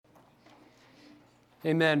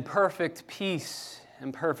Amen. Perfect peace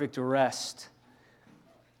and perfect rest.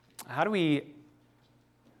 How do we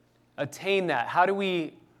attain that? How do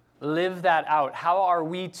we live that out? How are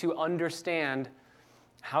we to understand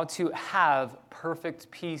how to have perfect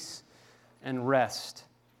peace and rest?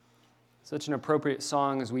 Such an appropriate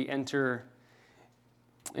song as we enter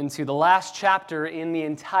into the last chapter in the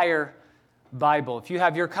entire Bible. If you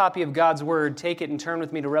have your copy of God's Word, take it and turn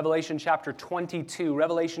with me to Revelation chapter 22.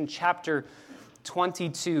 Revelation chapter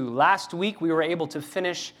 22. Last week we were able to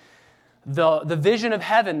finish the vision of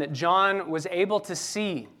heaven that John was able to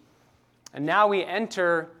see. And now we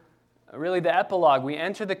enter really the epilogue. We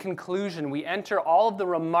enter the conclusion. We enter all of the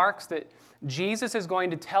remarks that Jesus is going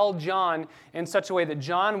to tell John in such a way that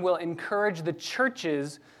John will encourage the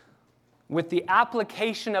churches with the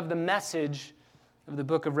application of the message of the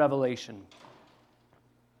book of Revelation.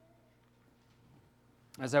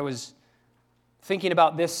 As I was thinking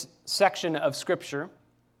about this section of Scripture,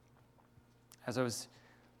 as I was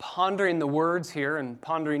pondering the words here and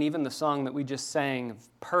pondering even the song that we just sang of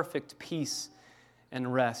perfect peace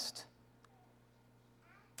and rest,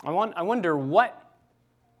 I wonder what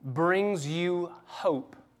brings you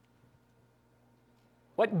hope?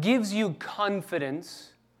 What gives you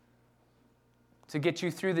confidence to get you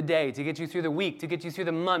through the day, to get you through the week, to get you through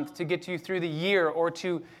the month, to get you through the year, or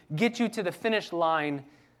to get you to the finish line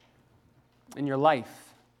in your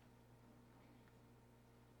life?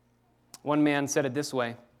 One man said it this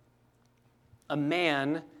way: a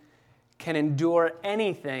man can endure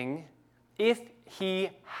anything if he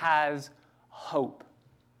has hope.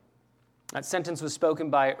 That sentence was spoken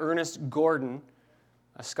by Ernest Gordon,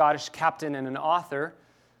 a Scottish captain and an author.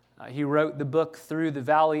 He wrote the book Through the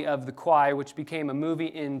Valley of the Kwai, which became a movie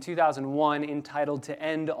in 2001 entitled To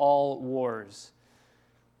End All Wars.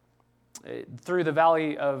 Through the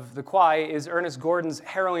Valley of the Kwai is Ernest Gordon's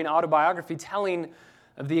harrowing autobiography telling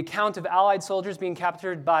of the account of Allied soldiers being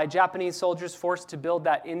captured by Japanese soldiers forced to build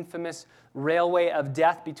that infamous railway of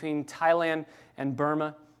death between Thailand and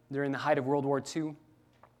Burma during the height of World War II.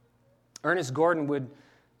 Ernest Gordon would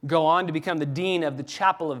go on to become the dean of the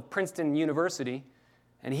chapel of Princeton University,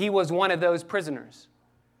 and he was one of those prisoners.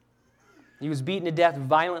 He was beaten to death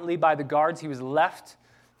violently by the guards. He was left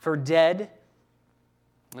for dead.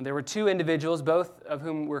 And there were two individuals, both of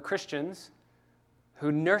whom were Christians,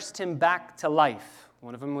 who nursed him back to life.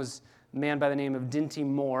 One of them was a man by the name of Dinty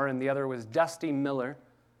Moore, and the other was Dusty Miller.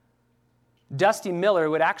 Dusty Miller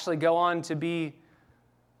would actually go on to be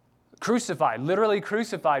crucified, literally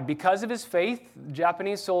crucified. Because of his faith,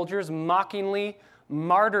 Japanese soldiers mockingly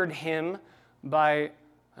martyred him by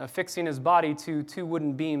affixing his body to two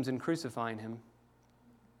wooden beams and crucifying him.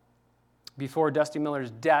 Before Dusty Miller's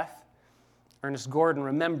death, Ernest Gordon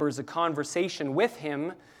remembers a conversation with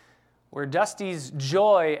him where Dusty's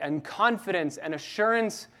joy and confidence and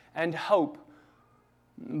assurance and hope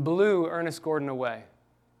blew Ernest Gordon away.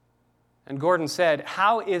 And Gordon said,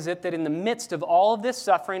 how is it that in the midst of all of this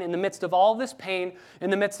suffering, in the midst of all of this pain, in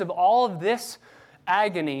the midst of all of this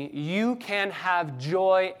agony, you can have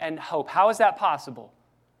joy and hope? How is that possible?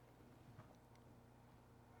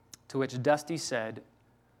 To which Dusty said,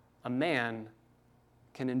 a man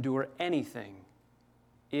can endure anything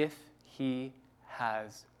if he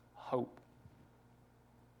has hope.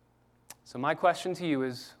 So my question to you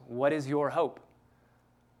is, what is your hope?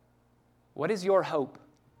 What is your hope?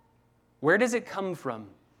 Where does it come from?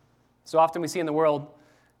 So often we see in the world,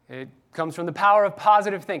 it comes from the power of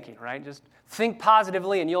positive thinking, right? Just think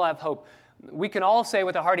positively and you'll have hope. We can all say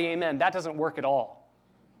with a hearty amen, that doesn't work at all.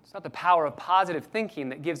 It's not the power of positive thinking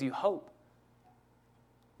that gives you hope.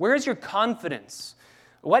 Where is your confidence?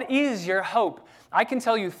 What is your hope? I can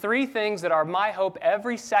tell you three things that are my hope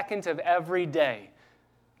every second of every day.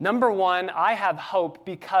 Number one, I have hope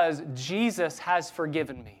because Jesus has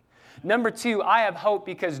forgiven me. Number two, I have hope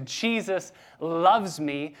because Jesus loves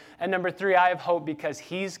me. And number three, I have hope because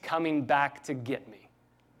he's coming back to get me.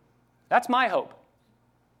 That's my hope.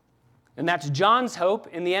 And that's John's hope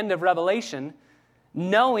in the end of Revelation,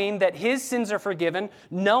 knowing that his sins are forgiven,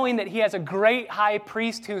 knowing that he has a great high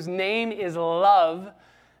priest whose name is love,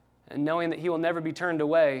 and knowing that he will never be turned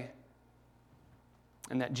away,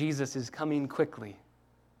 and that Jesus is coming quickly.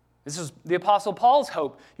 This is the Apostle Paul's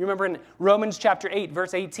hope. You remember in Romans chapter 8,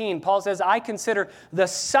 verse 18, Paul says, I consider the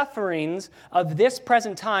sufferings of this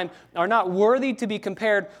present time are not worthy to be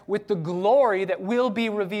compared with the glory that will be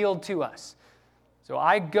revealed to us. So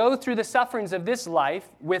I go through the sufferings of this life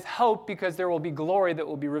with hope because there will be glory that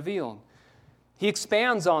will be revealed. He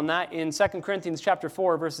expands on that in 2 Corinthians chapter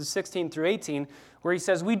 4, verses 16 through 18, where he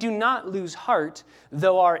says, "We do not lose heart,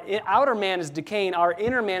 though our outer man is decaying, our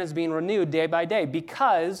inner man is being renewed day by day,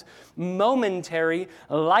 because momentary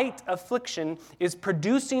light affliction is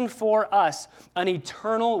producing for us an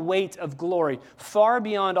eternal weight of glory, far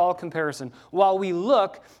beyond all comparison, while we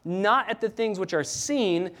look not at the things which are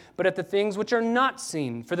seen, but at the things which are not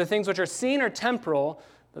seen. For the things which are seen are temporal,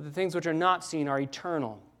 but the things which are not seen are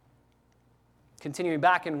eternal." Continuing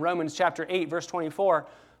back in Romans chapter 8, verse 24,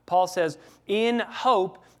 Paul says, "In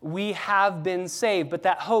hope we have been saved, but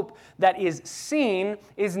that hope that is seen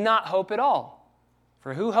is not hope at all.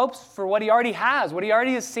 For who hopes for what he already has, what he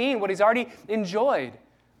already has seen, what he's already enjoyed?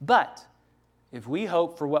 But if we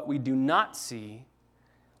hope for what we do not see,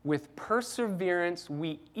 with perseverance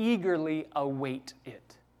we eagerly await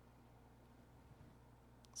it."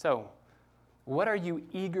 So, what are you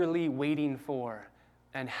eagerly waiting for?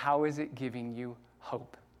 And how is it giving you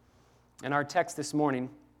hope? In our text this morning,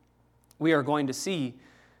 we are going to see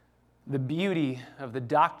the beauty of the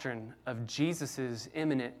doctrine of Jesus'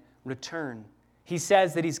 imminent return. He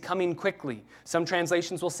says that he's coming quickly. Some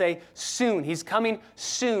translations will say soon. He's coming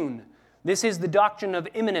soon. This is the doctrine of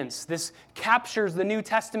imminence. This captures the New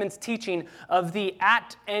Testament's teaching of the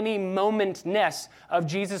at any moment-ness of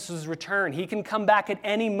Jesus' return. He can come back at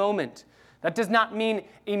any moment. That does not mean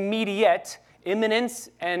immediate. Imminence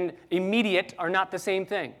and immediate are not the same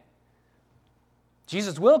thing.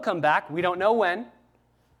 Jesus will come back. We don't know when.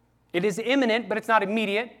 It is imminent, but it's not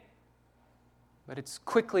immediate. But it's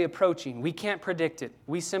quickly approaching. We can't predict it.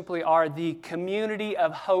 We simply are the community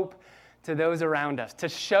of hope to those around us, to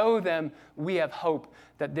show them we have hope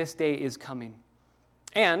that this day is coming.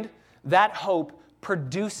 And that hope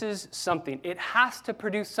produces something. It has to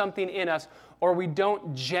produce something in us, or we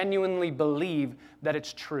don't genuinely believe that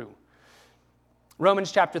it's true.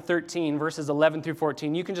 Romans chapter 13, verses 11 through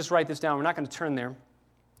 14. You can just write this down. We're not going to turn there.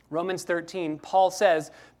 Romans 13, Paul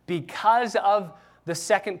says, because of the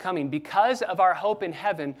second coming, because of our hope in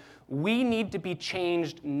heaven, we need to be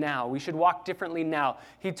changed now. We should walk differently now.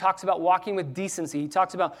 He talks about walking with decency. He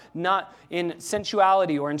talks about not in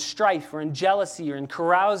sensuality or in strife or in jealousy or in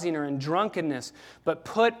carousing or in drunkenness, but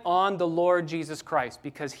put on the Lord Jesus Christ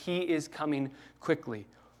because he is coming quickly.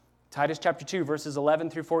 Titus chapter 2, verses 11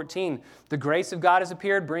 through 14. "The grace of God has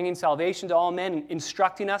appeared, bringing salvation to all men,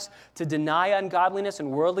 instructing us to deny ungodliness and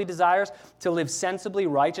worldly desires, to live sensibly,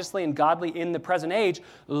 righteously, and godly in the present age,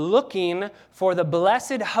 looking for the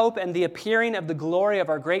blessed hope and the appearing of the glory of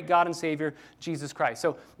our great God and Savior, Jesus Christ."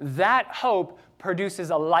 So that hope produces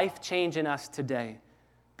a life change in us today.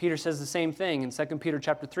 Peter says the same thing in 2 Peter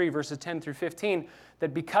chapter 3, verses 10 through 15,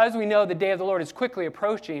 that because we know the day of the Lord is quickly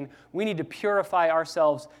approaching, we need to purify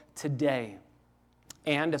ourselves today.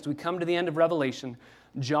 And as we come to the end of Revelation,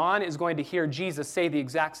 John is going to hear Jesus say the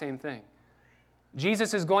exact same thing.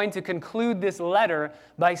 Jesus is going to conclude this letter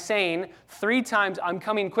by saying 3 times, "I'm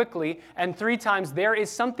coming quickly," and 3 times, "There is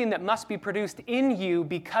something that must be produced in you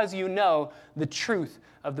because you know the truth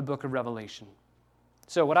of the book of Revelation."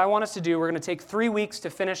 So what I want us to do, we're going to take 3 weeks to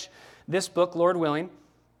finish this book, Lord willing.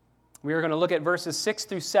 We are going to look at verses 6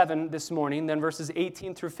 through 7 this morning, then verses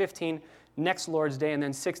 18 through 15 next Lord's Day, and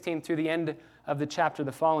then 16 through the end of the chapter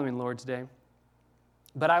the following Lord's Day.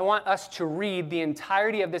 But I want us to read the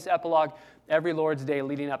entirety of this epilogue every Lord's Day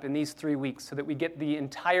leading up in these 3 weeks so that we get the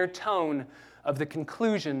entire tone of the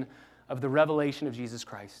conclusion of the revelation of Jesus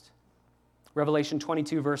Christ. Revelation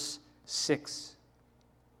 22, verse 6.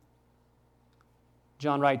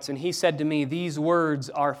 John writes, "And he said to me, 'These words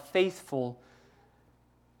are faithful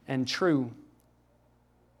and true.'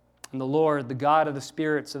 And the Lord, the God of the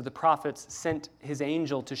spirits of the prophets, sent his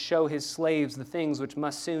angel to show his slaves the things which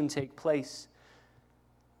must soon take place.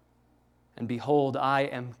 And behold, I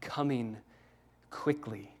am coming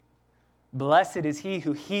quickly. Blessed is he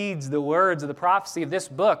who heeds the words of the prophecy of this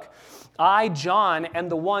book. I, John, am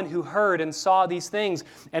the one who heard and saw these things.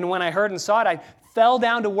 And when I heard and saw it, I fell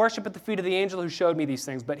down to worship at the feet of the angel who showed me these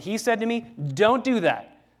things. But he said to me, 'Don't do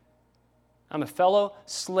that. I'm a fellow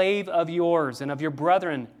slave of yours and of your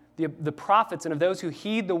brethren, the prophets, and of those who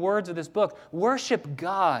heed the words of this book. Worship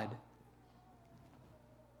God.'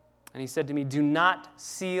 And he said to me, 'Do not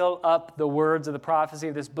seal up the words of the prophecy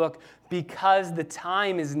of this book, because the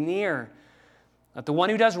time is near. Let the one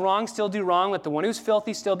who does wrong still do wrong. Let the one who's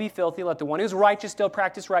filthy still be filthy. Let the one who's righteous still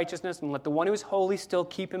practice righteousness. And let the one who is holy still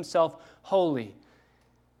keep himself holy.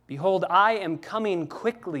 Behold, I am coming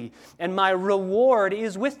quickly, and my reward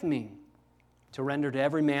is with me, to render to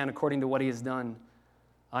every man according to what he has done.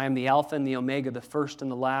 I am the Alpha and the Omega, the first and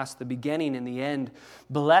the last, the beginning and the end.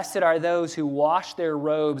 Blessed are those who wash their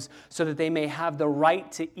robes so that they may have the right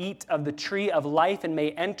to eat of the tree of life and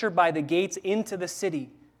may enter by the gates into the city.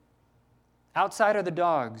 Outside are the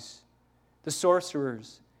dogs, the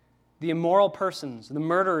sorcerers, the immoral persons, the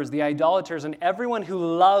murderers, the idolaters, and everyone who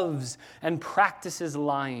loves and practices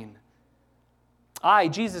lying. I,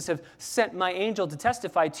 Jesus, have sent my angel to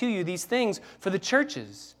testify to you these things for the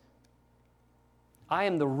churches. I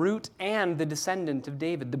am the root and the descendant of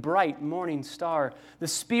David, the bright morning star. The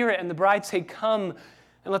Spirit and the bride say, come.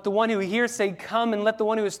 And let the one who hears say, come. And let the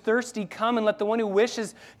one who is thirsty come. And let the one who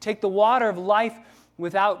wishes take the water of life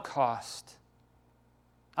without cost.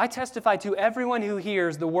 I testify to everyone who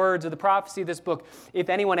hears the words of the prophecy of this book. If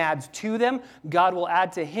anyone adds to them, God will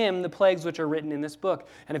add to him the plagues which are written in this book.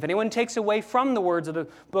 And if anyone takes away from the words of the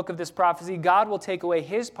book of this prophecy, God will take away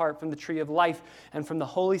his part from the tree of life and from the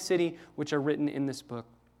holy city which are written in this book.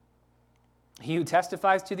 He who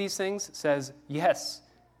testifies to these things says, yes,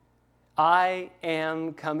 I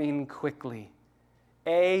am coming quickly.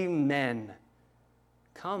 Amen.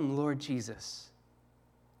 Come, Lord Jesus.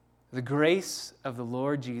 The grace of the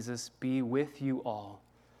Lord Jesus be with you all.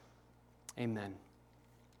 Amen.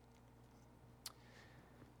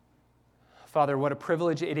 Father, what a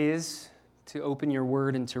privilege it is to open your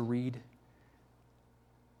word and to read.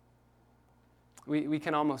 We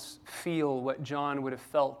can almost feel what John would have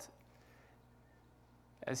felt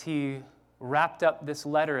as he wrapped up this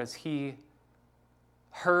letter, as he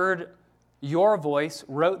heard your voice,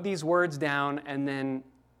 wrote these words down, and then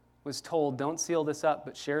was told, don't seal this up,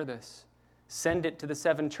 but share this. Send it to the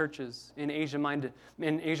 7 churches in Asia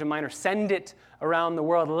Minor. Send it around the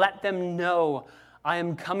world. Let them know I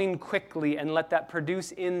am coming quickly, and let that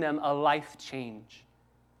produce in them a life change.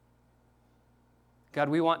 God,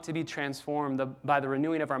 we want to be transformed by the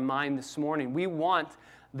renewing of our mind this morning. We want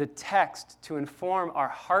the text to inform our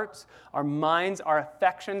hearts, our minds, our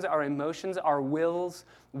affections, our emotions, our wills.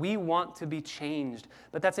 We want to be changed.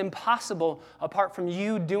 But that's impossible apart from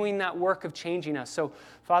you doing that work of changing us. So,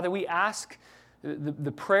 Father, we ask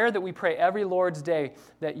the prayer that we pray every Lord's Day,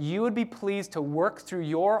 that you would be pleased to work through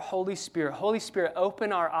your Holy Spirit. Holy Spirit,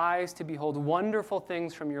 open our eyes to behold wonderful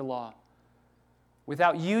things from your law.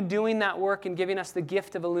 Without you doing that work and giving us the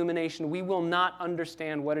gift of illumination, we will not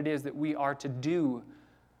understand what it is that we are to do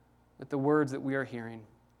with the words that we are hearing.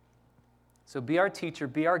 So be our teacher,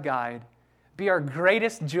 be our guide, be our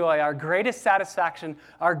greatest joy, our greatest satisfaction,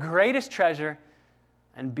 our greatest treasure,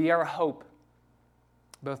 and be our hope,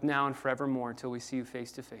 both now and forevermore, until we see you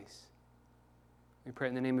face to face. We pray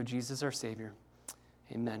in the name of Jesus, our Savior.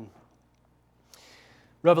 Amen.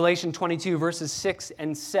 Revelation 22, verses 6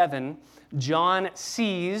 and 7, John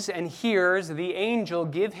sees and hears the angel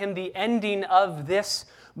give him the ending of this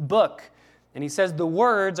book. And he says, the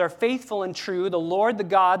words are faithful and true. The Lord, the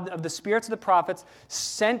God of the spirits of the prophets,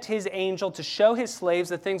 sent his angel to show his slaves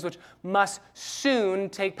the things which must soon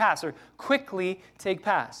take pass, or quickly take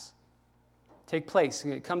place,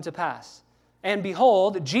 come to pass. And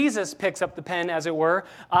behold, Jesus picks up the pen, as it were.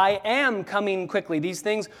 I am coming quickly. These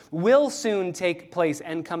things will soon take place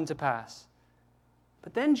and come to pass.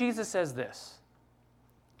 But then Jesus says this,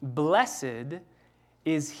 blessed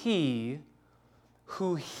is he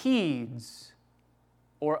who heeds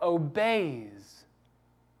or obeys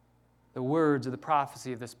the words of the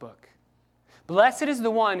prophecy of this book. Blessed is the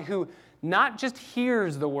one who not just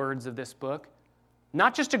hears the words of this book,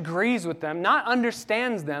 not just agrees with them, not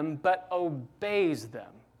understands them, but obeys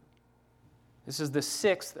them. This is the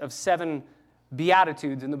 6th of 7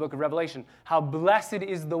 Beatitudes in the book of Revelation. How blessed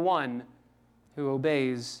is the one who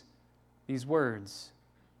obeys these words.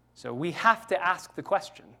 So we have to ask the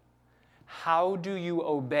question, how do you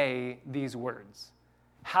obey these words?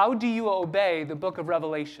 How do you obey the book of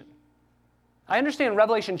Revelation? I understand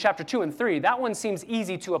Revelation chapter 2 and 3. That one seems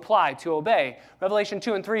easy to apply, to obey. Revelation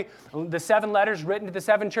 2 and 3, the 7 letters written to the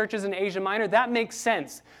 7 churches in Asia Minor, that makes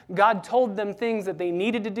sense. God told them things that they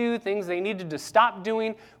needed to do, things they needed to stop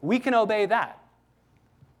doing. We can obey that.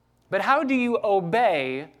 But how do you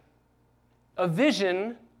obey a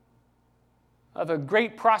vision of a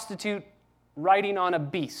great prostitute riding on a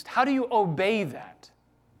beast? How do you obey that?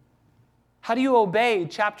 How do you obey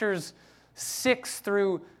chapters 6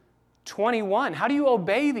 through 21? How do you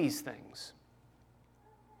obey these things?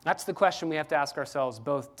 That's the question we have to ask ourselves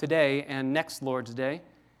both today and next Lord's Day.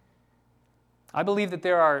 I believe that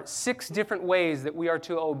there are 6 different ways that we are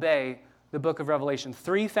to obey the book of Revelation.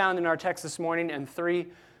 3 found in our text this morning and 3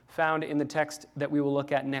 found in the text that we will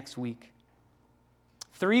look at next week.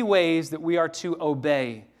 3 ways that we are to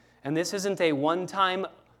obey. And this isn't a one-time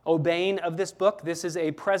obeying of this book. This is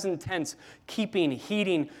a present tense, keeping,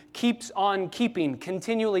 heeding, keeps on keeping,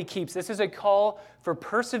 continually keeps. This is a call for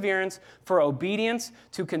perseverance, for obedience,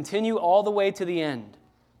 to continue all the way to the end.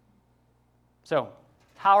 So,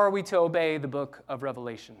 how are we to obey the book of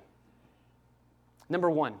Revelation? Number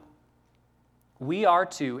one, we are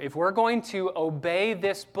to, if we're going to obey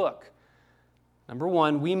this book, number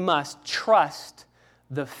one, we must trust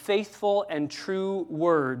the faithful and true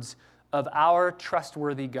words of our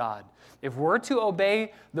trustworthy God. If we're to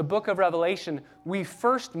obey the book of Revelation, we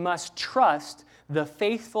first must trust the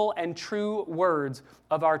faithful and true words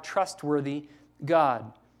of our trustworthy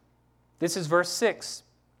God. This is verse 6.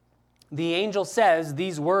 The angel says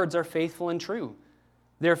these words are faithful and true.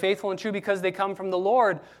 They're faithful and true because they come from the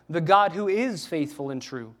Lord, the God who is faithful and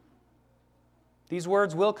true. These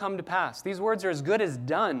words will come to pass. These words are as good as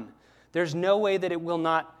done. There's no way that it will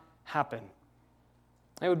not happen.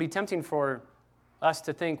 It would be tempting for us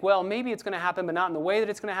to think, well, maybe it's going to happen, but not in the way that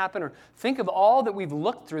it's going to happen. Or think of all that we've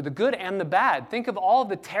looked through, the good and the bad. Think of all of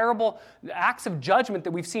the terrible acts of judgment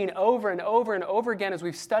that we've seen over and over and over again as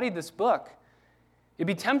we've studied this book. It'd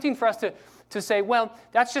be tempting for us to say, well,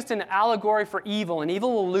 that's just an allegory for evil, and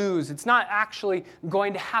evil will lose. It's not actually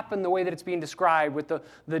going to happen the way that it's being described with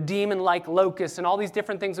the demon-like locusts and all these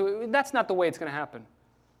different things. That's not the way it's going to happen.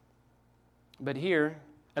 But here,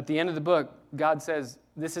 at the end of the book, God says,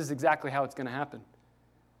 this is exactly how it's going to happen.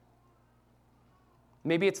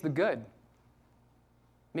 Maybe it's the good.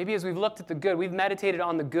 Maybe as we've looked at the good, we've meditated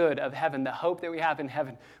on the good of heaven, the hope that we have in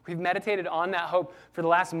heaven. We've meditated on that hope for the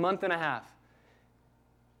last month and a half.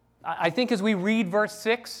 I think as we read verse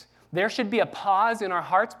 6, there should be a pause in our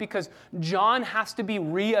hearts because John has to be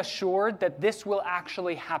reassured that this will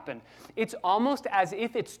actually happen. It's almost as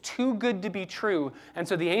if it's too good to be true. And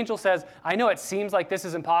so the angel says, I know it seems like this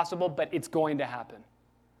is impossible, but it's going to happen.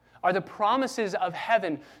 Are the promises of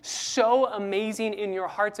heaven so amazing in your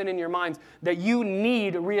hearts and in your minds that you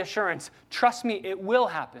need reassurance? Trust me, it will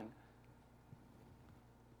happen.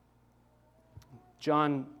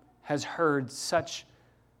 John has heard such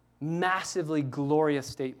massively glorious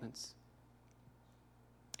statements.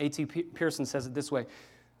 A.T. Pearson says it this way: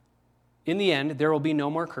 in the end, there will be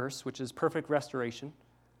no more curse, which is perfect restoration.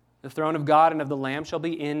 The throne of God and of the Lamb shall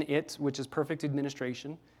be in it, which is perfect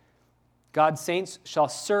administration. God's saints shall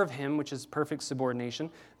serve him, which is perfect subordination.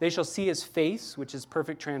 They shall see his face, which is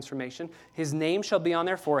perfect transformation. His name shall be on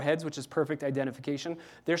their foreheads, which is perfect identification.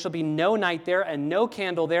 There shall be no night there, and no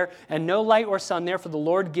candle there, and no light or sun there, for the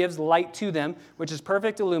Lord gives light to them, which is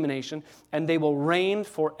perfect illumination, and they will reign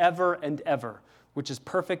forever and ever, which is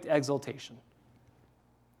perfect exaltation.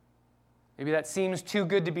 Maybe that seems too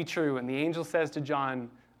good to be true, and the angel says to John,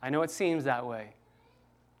 I know it seems that way,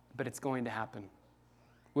 but it's going to happen.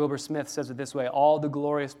 Wilbur Smith says it this way: all the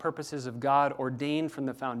glorious purposes of God ordained from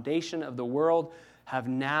the foundation of the world have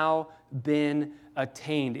now been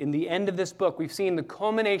attained. In the end of this book, we've seen the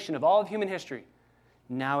culmination of all of human history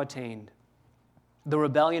now attained. The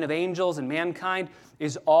rebellion of angels and mankind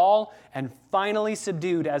is all and finally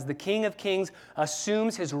subdued as the King of Kings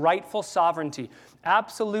assumes his rightful sovereignty.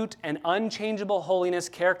 Absolute and unchangeable holiness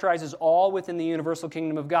characterizes all within the universal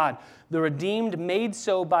kingdom of God. The redeemed made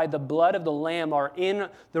so by the blood of the Lamb are in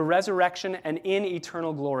the resurrection and in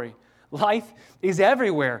eternal glory. Life is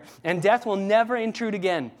everywhere, and death will never intrude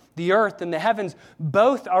again. The earth and the heavens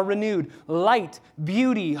both are renewed. Light,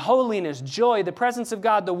 beauty, holiness, joy, the presence of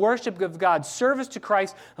God, the worship of God, service to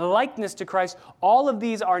Christ, likeness to Christ, all of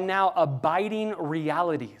these are now abiding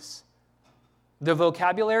realities. The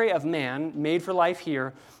vocabulary of man, made for life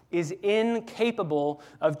here, is incapable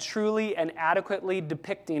of truly and adequately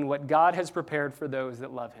depicting what God has prepared for those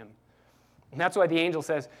that love him. And that's why the angel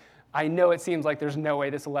says, I know it seems like there's no way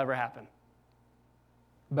this will ever happen,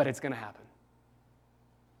 but it's going to happen.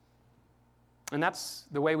 And that's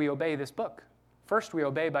the way we obey this book. First, we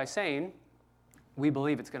obey by saying, we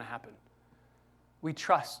believe it's going to happen. We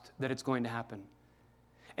trust that it's going to happen.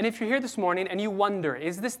 And if you're here this morning and you wonder,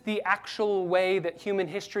 is this the actual way that human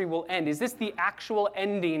history will end? Is this the actual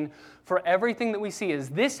ending for everything that we see? Is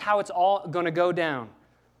this how it's all going to go down?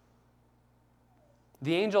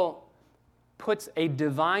 The angel puts a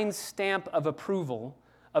divine stamp of approval,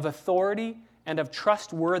 of authority, and of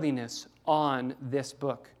trustworthiness on this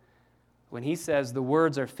book when he says the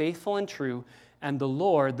words are faithful and true, and the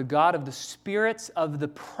Lord, the God of the spirits of the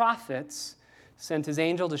prophets, sent his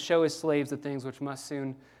angel to show his slaves the things which must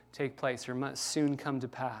soon take place or must soon come to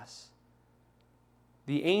pass.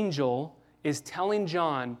 The angel is telling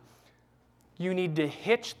John, you need to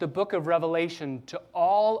hitch the book of Revelation to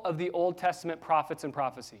all of the Old Testament prophets and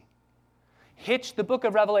prophecy. hitch the book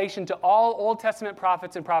of Revelation to all Old Testament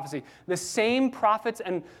prophets and prophecy. The same prophets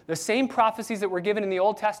and the same prophecies that were given in the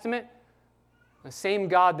Old Testament, the same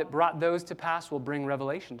God that brought those to pass will bring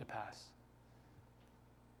Revelation to pass.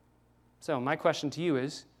 So my question to you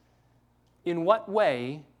is, in what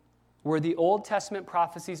way were the Old Testament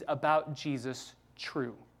prophecies about Jesus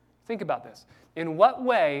true? Think about this. In what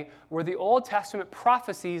way were the Old Testament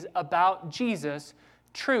prophecies about Jesus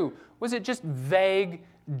true? Was it just vague,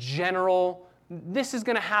 general, this is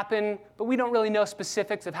going to happen, but we don't really know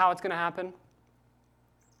specifics of how it's going to happen?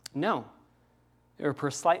 No. They were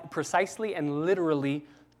precisely and literally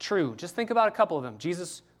true. Just think about a couple of them.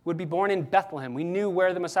 Jesus would be born in Bethlehem. We knew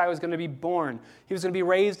where the Messiah was going to be born. He was going to be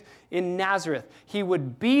raised in Nazareth. He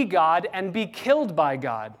would be God and be killed by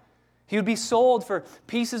God. He would be sold for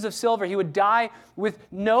pieces of silver. He would die with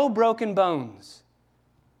no broken bones.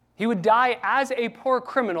 He would die as a poor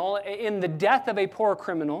criminal, in the death of a poor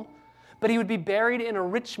criminal, but he would be buried in a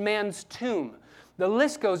rich man's tomb. The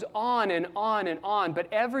list goes on and on and on, but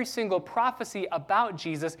every single prophecy about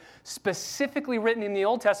Jesus, specifically written in the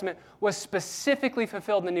Old Testament, was specifically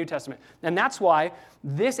fulfilled in the New Testament. And that's why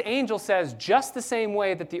this angel says, just the same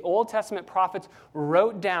way that the Old Testament prophets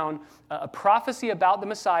wrote down a prophecy about the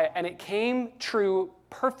Messiah, and it came true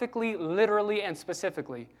perfectly, literally, and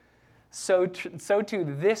specifically, so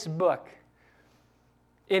too this book,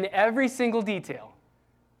 in every single detail,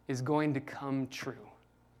 is going to come true.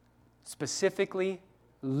 Specifically,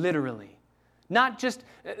 literally. Not just,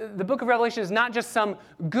 the book of Revelation is not just some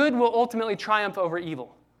good will ultimately triumph over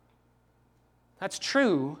evil. That's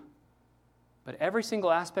true, but every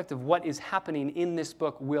single aspect of what is happening in this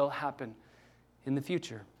book will happen in the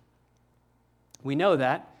future. We know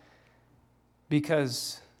that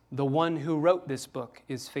because the one who wrote this book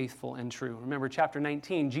is faithful and true. Remember, chapter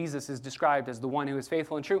 19, Jesus is described as the one who is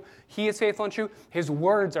faithful and true. He is faithful and true. His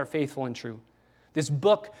words are faithful and true. This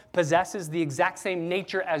book possesses the exact same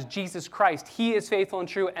nature as Jesus Christ. He is faithful and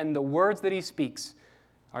true, and the words that he speaks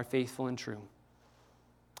are faithful and true.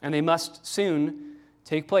 And they must soon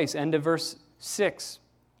take place. End of verse 6.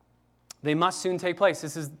 They must soon take place.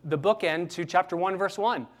 This is the bookend to chapter 1, verse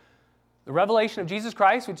 1. The revelation of Jesus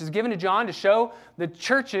Christ, which is given to John to show the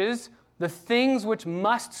churches the things which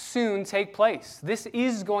must soon take place. This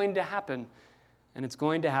is going to happen, and it's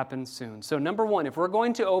going to happen soon. So number one, if we're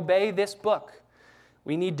going to obey this book,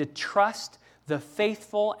 we need to trust the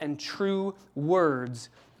faithful and true words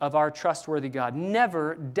of our trustworthy God.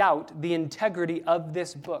 Never doubt the integrity of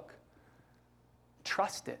this book.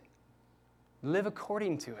 Trust it. Live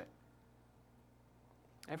according to it.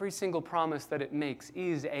 Every single promise that it makes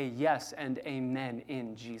is a yes and amen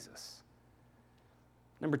in Jesus.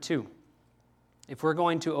 Number two, if we're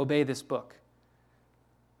going to obey this book,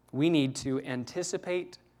 we need to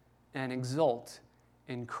anticipate and exult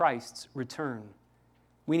in Christ's return.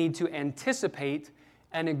 We need to anticipate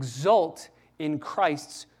and exult in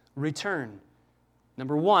Christ's return.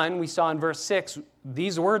 Number one, we saw in verse 6,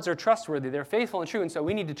 these words are trustworthy. They're faithful and true, and so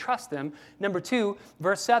we need to trust them. Number 2,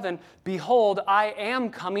 verse 7, behold, I am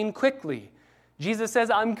coming quickly. Jesus says,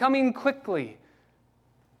 I'm coming quickly.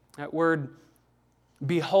 That word,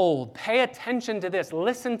 behold, pay attention to this.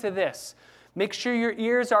 Listen to this. Make sure your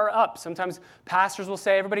ears are up. Sometimes pastors will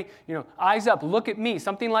say, everybody, eyes up, look at me,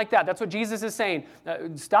 something like that. That's what Jesus is saying.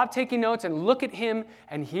 Stop taking notes and look at him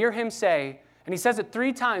and hear him say, and he says it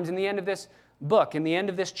 3 times in the end of this book, in the end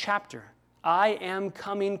of this chapter, I am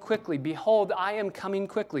coming quickly. Behold, I am coming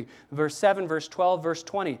quickly. Verse 7, verse 12, verse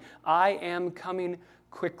 20, I am coming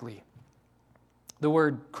quickly. The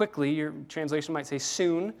word quickly, your translation might say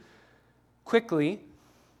soon, quickly,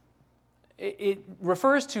 it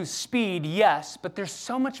refers to speed, yes, but there's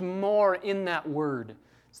so much more in that word.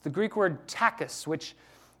 It's the Greek word tachus, which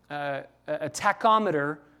a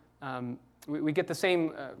tachometer, we get the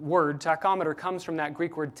same word. Tachometer comes from that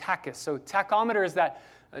Greek word tachus. So tachometer is that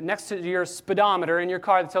next to your speedometer in your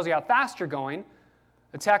car that tells you how fast you're going.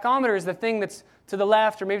 A tachometer is the thing that's to the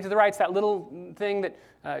left or maybe to the right. It's that little thing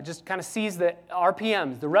that just kind of sees the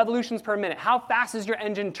RPMs, the revolutions per minute. How fast is your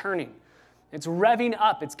engine turning? It's revving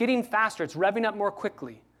up. It's getting faster. It's revving up more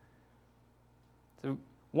quickly. So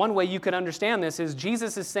one way you could understand this is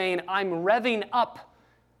Jesus is saying, I'm revving up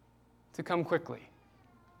to come quickly.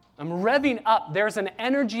 I'm revving up. There's an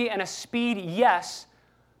energy and a speed, yes,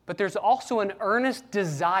 but there's also an earnest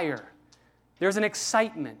desire. There's an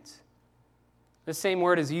excitement. The same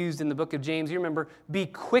word is used in the book of James. You remember, be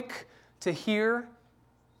quick to hear.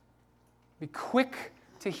 Be quick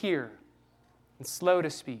to hear. And slow to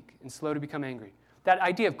speak, and slow to become angry. That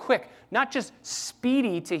idea of quick, not just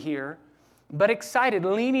speedy to hear, but excited,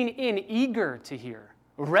 leaning in, eager to hear,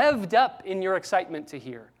 revved up in your excitement to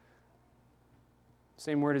hear.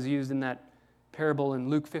 Same word is used in that parable in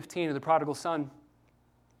Luke 15 of the prodigal son.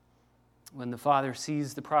 When the father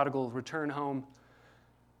sees the prodigal return home,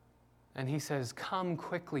 and he says, "Come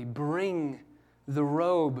quickly, bring the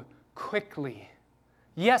robe quickly."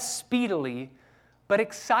 Yes, speedily, but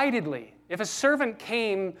excitedly. If a servant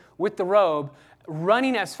came with the robe,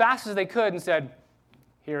 running as fast as they could and said,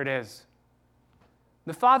 "Here it is,"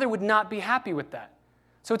 the father would not be happy with that.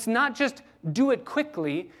 So it's not just do it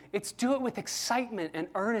quickly, it's do it with excitement and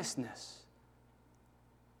earnestness.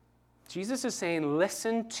 Jesus is saying,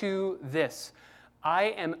 listen to this. I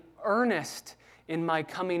am earnest in my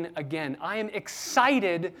coming again. I am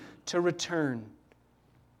excited to return.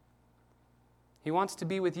 He wants to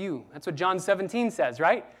be with you. That's what John 17 says,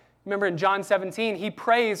 right? Remember in John 17, he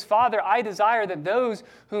prays, "Father, I desire that those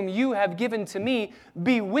whom you have given to me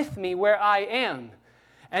be with me where I am.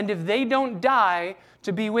 And if they don't die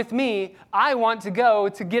to be with me, I want to go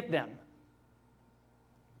to get them."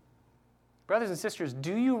 Brothers and sisters,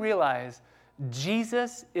 do you realize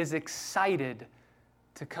Jesus is excited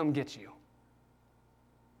to come get you?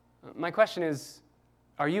 My question is,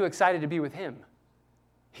 are you excited to be with him?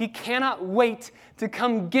 He cannot wait to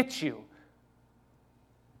come get you.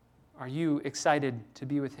 Are you excited to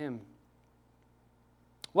be with him?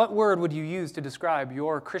 What word would you use to describe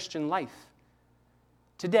your Christian life?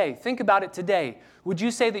 Today, think about it today. Would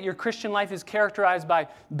you say that your Christian life is characterized by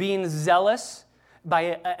being zealous, by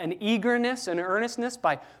an eagerness, an earnestness,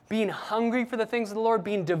 by being hungry for the things of the Lord,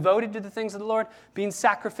 being devoted to the things of the Lord, being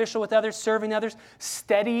sacrificial with others, serving others,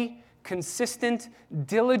 steady, consistent,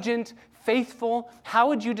 diligent, faithful? How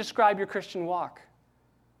would you describe your Christian walk?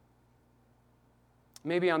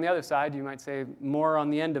 Maybe on the other side, you might say more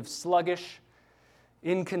on the end of sluggish,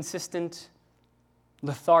 inconsistent,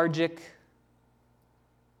 lethargic.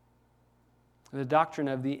 The doctrine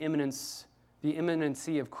of the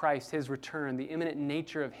imminency of Christ, his return, the imminent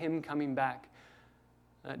nature of him coming back.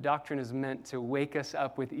 That doctrine is meant to wake us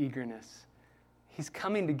up with eagerness. He's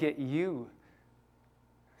coming to get you.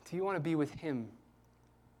 Do you want to be with him?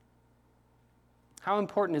 How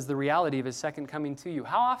important is the reality of his second coming to you?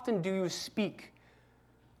 How often do you speak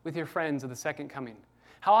with your friends of the second coming?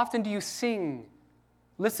 How often do you sing,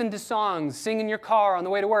 listen to songs, sing in your car on the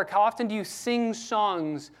way to work? How often do you sing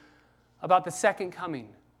songs about the second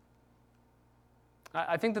coming?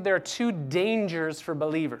 I think that there are two dangers for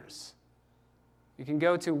believers. You can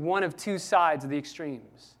go to one of two sides of the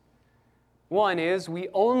extremes. One is we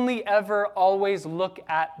only ever always look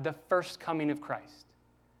at the first coming of Christ.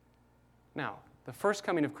 Now, the first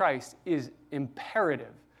coming of Christ is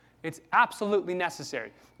imperative. It's absolutely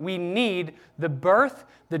necessary. We need the birth,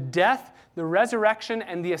 the death, the resurrection,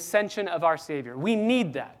 and the ascension of our Savior. We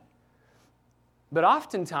need that. But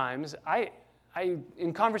oftentimes,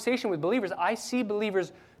 in conversation with believers, I see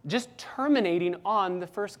believers just terminating on the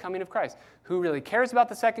first coming of Christ. Who really cares about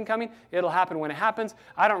the second coming? It'll happen when it happens.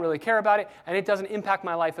 I don't really care about it, and it doesn't impact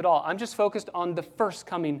my life at all. I'm just focused on the first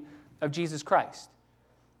coming of Jesus Christ.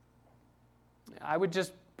 I would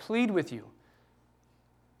just plead with you.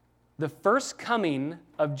 The first coming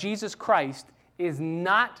of Jesus Christ is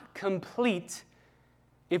not complete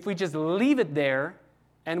if we just leave it there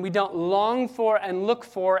and we don't long for and look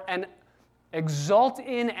for and exult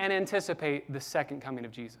in and anticipate the second coming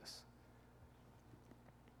of Jesus.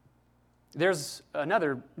 There's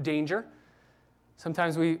another danger.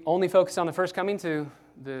 Sometimes we only focus on the first coming to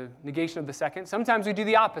the negation of the second. Sometimes we do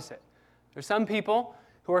the opposite. There's some people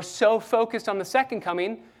who are so focused on the second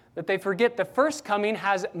coming that they forget the first coming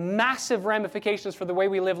has massive ramifications for the way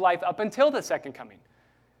we live life up until the second coming.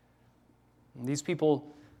 And these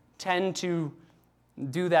people tend to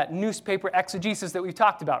do that newspaper exegesis that we've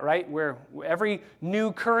talked about, right? Where every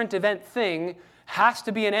new current event thing has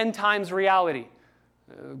to be an end times reality.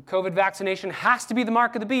 COVID vaccination has to be the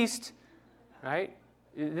mark of the beast, right?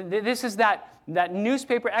 This is that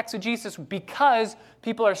newspaper exegesis because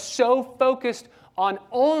people are so focused on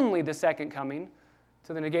only the second coming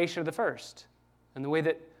to the negation of the first, and the way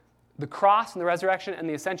that the cross and the resurrection and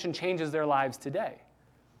the ascension changes their lives today.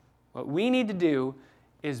 What we need to do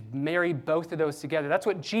is marry both of those together. That's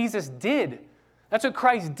what Jesus did. That's what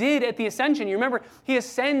Christ did at the ascension. You remember, he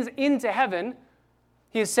ascends into heaven.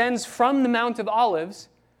 He ascends from the Mount of Olives,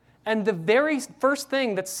 and the very first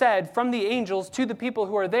thing that's said from the angels to the people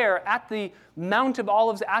who are there at the Mount of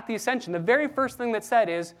Olives at the ascension, the very first thing that's said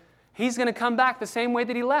is, he's going to come back the same way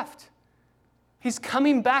that he left. He's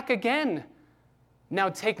coming back again. Now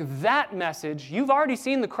take that message. You've already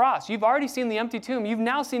seen the cross. You've already seen the empty tomb. You've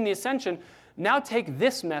now seen the ascension. Now take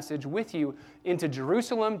this message with you into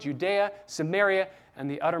Jerusalem, Judea, Samaria, and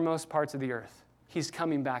the uttermost parts of the earth. He's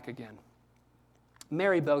coming back again.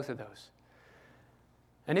 Marry both of those.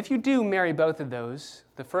 And if you do marry both of those,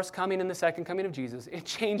 the first coming and the second coming of Jesus, it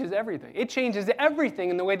changes everything. It changes everything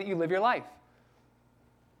in the way that you live your life.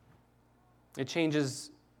 It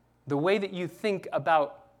changes the way that you think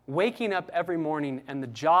about waking up every morning and the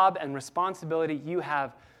job and responsibility you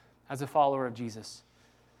have as a follower of Jesus.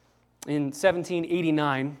 In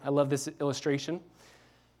 1789, I love this illustration,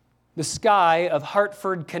 the sky of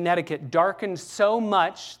Hartford, Connecticut darkened so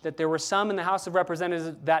much that there were some in the House of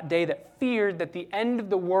Representatives that day that feared that the end of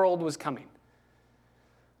the world was coming.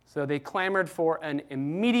 So they clamored for an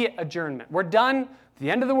immediate adjournment. We're done. The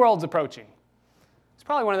end of the world's approaching. It's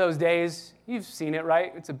probably one of those days, you've seen it,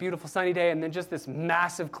 right? It's a beautiful sunny day, and then just this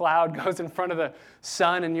massive cloud goes in front of the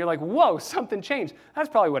sun, and you're like, whoa, something changed. That's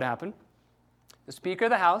probably what happened. The Speaker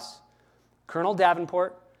of the House, Colonel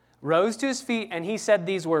Davenport, rose to his feet, and he said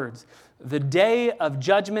these words, "The day of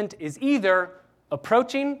judgment is either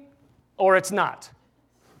approaching or it's not."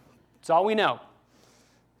 That's all we know.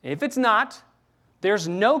 If it's not, there's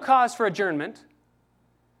no cause for adjournment.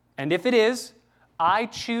 And if it is, I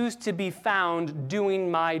choose to be found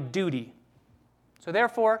doing my duty. So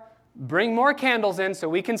therefore, bring more candles in so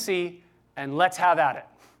we can see, and let's have at it.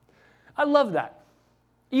 I love that.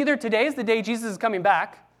 Either today is the day Jesus is coming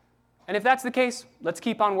back, and if that's the case, let's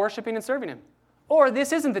keep on worshiping and serving him. Or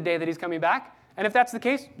this isn't the day that he's coming back, and if that's the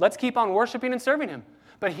case, let's keep on worshiping and serving him.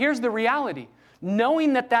 But here's the reality.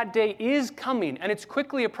 Knowing that that day is coming and it's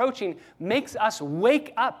quickly approaching makes us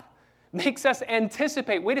wake up, makes us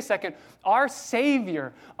anticipate, wait a second, our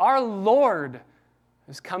Savior, our Lord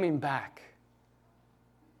is coming back.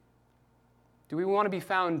 Do we want to be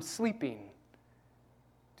found sleeping?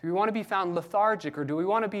 Do we want to be found lethargic, or do we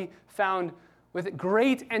want to be found with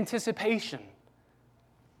great anticipation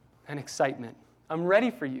and excitement? I'm ready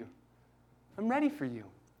for you. I'm ready for you.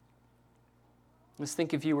 Let's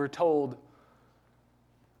think if you were told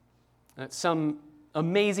that some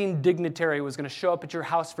amazing dignitary was going to show up at your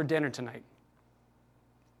house for dinner tonight.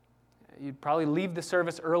 You'd probably leave the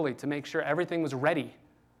service early to make sure everything was ready.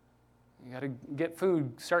 You got to get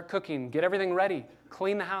food, start cooking, get everything ready,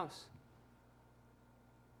 clean the house.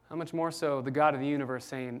 How much more so the God of the universe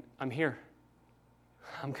saying, I'm here.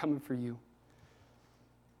 I'm coming for you.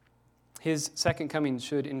 His second coming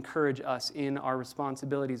should encourage us in our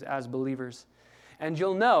responsibilities as believers. And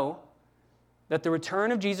you'll know that the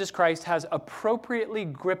return of Jesus Christ has appropriately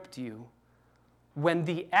gripped you when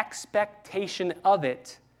the expectation of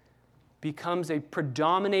it becomes a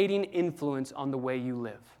predominating influence on the way you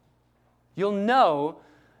live. You'll know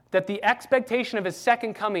that the expectation of his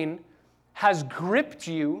second coming has gripped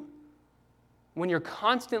you when you're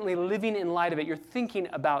constantly living in light of it. You're thinking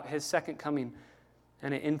about his second coming,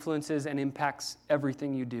 and it influences and impacts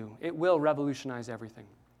everything you do. It will revolutionize everything.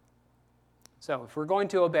 So if we're going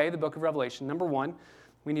to obey the book of Revelation, number one,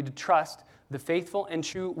 we need to trust the faithful and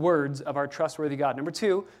true words of our trustworthy God. Number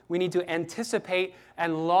two, we need to anticipate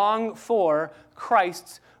and long for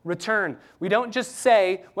Christ's return. We don't just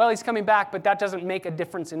say, well, he's coming back, but that doesn't make a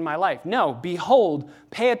difference in my life. No, behold,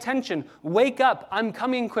 pay attention, wake up, I'm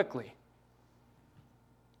coming quickly.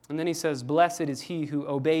 And then he says, blessed is he who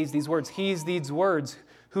obeys these words, heeds these words,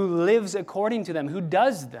 who lives according to them, who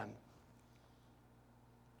does them.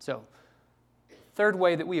 So, third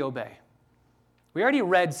way that we obey. We already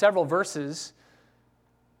read several verses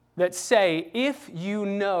that say, if you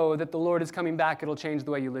know that the Lord is coming back, it'll change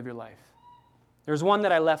the way you live your life. There's one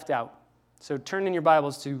that I left out. So turn in your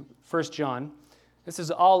Bibles to 1 John. This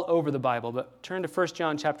is all over the Bible, but turn to 1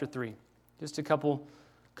 John chapter 3. Just a couple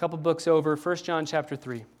books over, 1 John chapter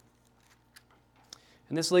 3.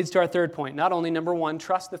 And this leads to our third point. Not only, number one,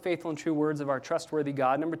 trust the faithful and true words of our trustworthy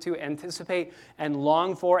God. Number two, anticipate and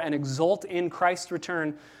long for and exult in Christ's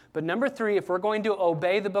return. But number three, if we're going to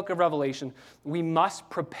obey the book of Revelation, we must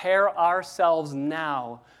prepare ourselves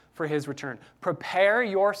now for his return. Prepare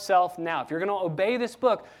yourself now. If you're going to obey this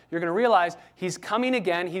book, you're going to realize he's coming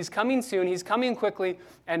again, he's coming soon, he's coming quickly,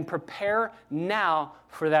 and prepare now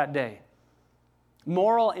for that day.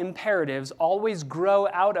 Moral imperatives always grow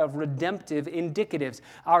out of redemptive indicatives.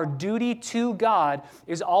 Our duty to God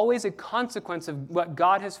is always a consequence of what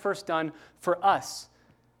God has first done for us.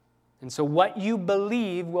 And so what you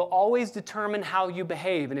believe will always determine how you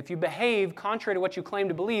behave. And if you behave contrary to what you claim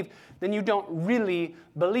to believe, then you don't really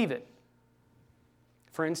believe it.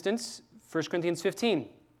 For instance, 1 Corinthians 15.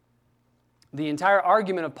 The entire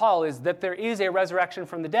argument of Paul is that there is a resurrection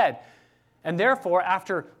from the dead. And therefore,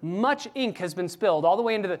 after much ink has been spilled, all the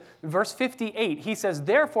way into the verse 58, he says,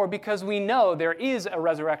 therefore, because we know there is a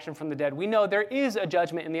resurrection from the dead, we know there is a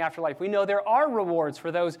judgment in the afterlife, we know there are rewards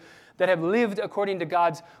for those that have lived according to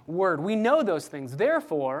God's word. We know those things.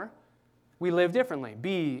 Therefore, we live differently.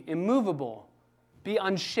 Be immovable, Be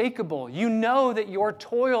unshakable. You know that your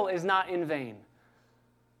toil is not in vain.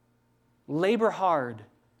 Labor hard.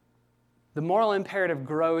 The moral imperative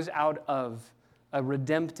grows out of a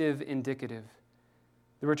redemptive indicative.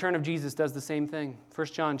 The return of Jesus does the same thing. 1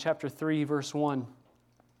 John chapter 3, verse 1.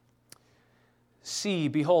 See,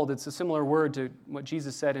 behold, it's a similar word to what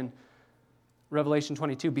Jesus said in Revelation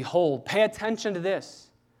 22. Behold, pay attention to this.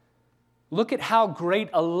 Look at how great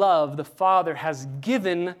a love the Father has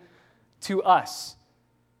given to us.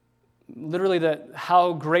 Literally,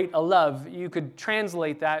 how great a love. You could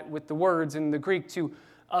translate that with the words in the Greek to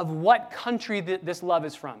of what country this love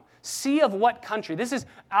is from. See of what country. This is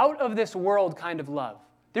out of this world kind of love.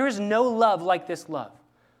 There is no love like this love.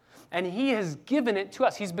 And He has given it to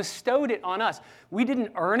us. He's bestowed it on us. We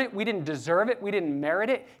didn't earn it. We didn't deserve it. We didn't merit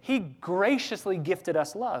it. He graciously gifted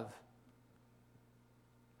us love.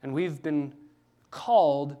 And we've been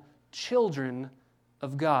called children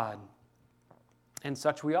of God. And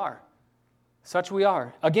such we are. Such we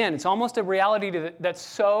are. Again, it's almost a reality that's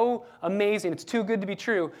so amazing. It's too good to be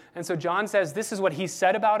true. And so John says, this is what He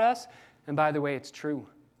said about us. And by the way, it's true.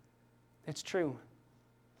 It's true.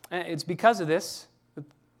 And it's because of this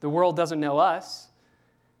the world doesn't know us,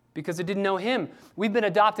 because it didn't know Him. We've been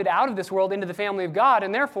adopted out of this world into the family of God,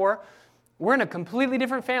 and therefore, we're in a completely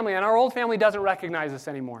different family, and our old family doesn't recognize us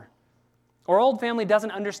anymore. Our old family doesn't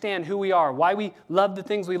understand who we are, why we love the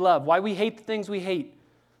things we love, why we hate the things we hate.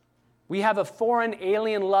 We have a foreign,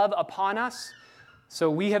 alien love upon us, so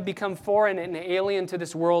we have become foreign and alien to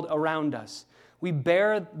this world around us. We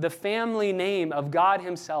bear the family name of God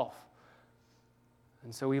Himself,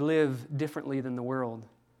 and so we live differently than the world.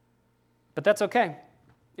 But that's okay.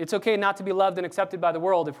 It's okay not to be loved and accepted by the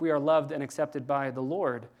world if we are loved and accepted by the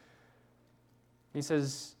Lord. He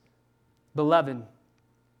says, beloved,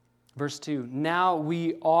 verse 2, now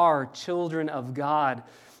we are children of God,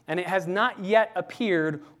 and it has not yet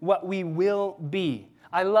appeared what we will be.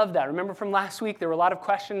 I love that. Remember from last week, there were a lot of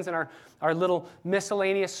questions in our little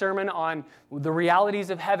miscellaneous sermon on the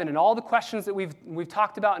realities of heaven and all the questions that we've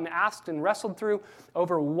talked about and asked and wrestled through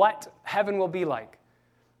over what heaven will be like.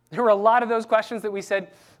 There were a lot of those questions that we said,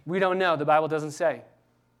 we don't know. The Bible doesn't say.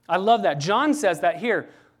 I love that. John says that here.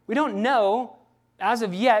 We don't know as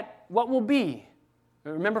of yet what will be.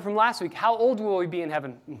 Remember from last week, how old will we be in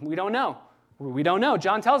heaven? We don't know. We don't know.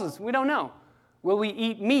 John tells us we don't know. Will we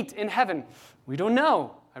eat meat in heaven? We don't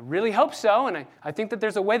know. I really hope so, and I think that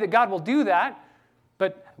there's a way that God will do that,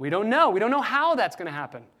 but we don't know. We don't know how that's going to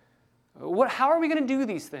happen. How are we going to do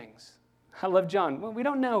these things? I love John. Well, we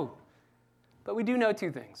don't know. But we do know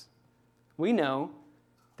two things. We know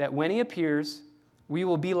that when He appears, we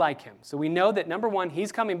will be like Him. So we know that, number one,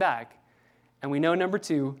 He's coming back. And we know, number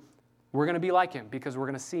two, we're going to be like Him because we're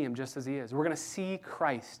going to see Him just as He is. We're going to see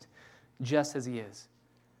Christ just as He is.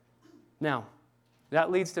 Now,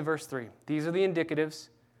 that leads to verse 3. These are the indicatives,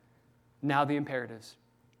 now the imperatives.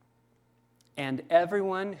 And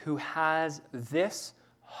everyone who has this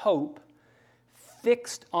hope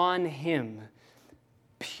fixed on Him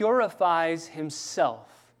purifies himself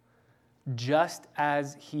just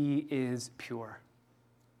as He is pure.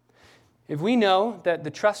 If we know that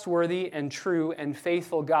the trustworthy and true and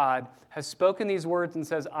faithful God has spoken these words and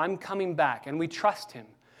says, I'm coming back, and we trust Him,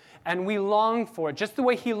 and we long for it, just the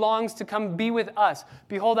way He longs to come be with us.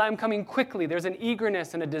 Behold, I am coming quickly. There's an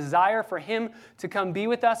eagerness and a desire for Him to come be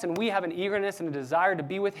with us, and we have an eagerness and a desire to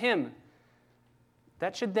be with Him.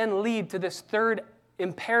 That should then lead to this third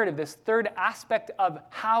imperative, this third aspect of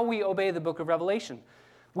how we obey the book of Revelation.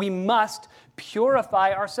 We must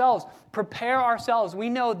purify ourselves, prepare ourselves. We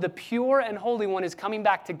know the pure and holy one is coming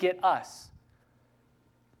back to get us.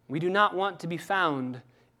 We do not want to be found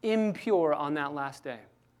impure on that last day.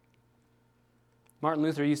 Martin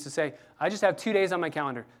Luther used to say, I just have 2 days on my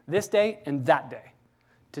calendar, this day and that day.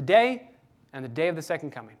 Today and the day of the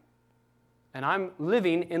second coming. And I'm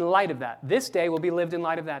living in light of that. This day will be lived in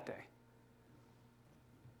light of that day.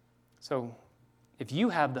 So, if you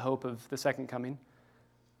have the hope of the second coming,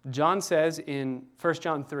 John says in 1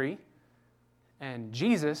 John 3, and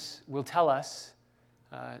Jesus will tell us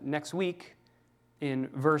next week in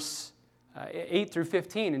verse 8 through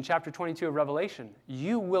 15 in chapter 22 of Revelation,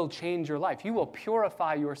 you will change your life. You will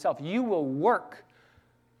purify yourself. You will work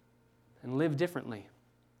and live differently.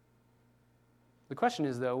 The question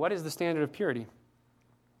is, though, what is the standard of purity?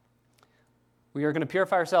 We are going to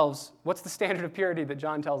purify ourselves. What's the standard of purity that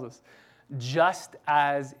John tells us? Just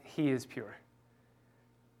as He is pure.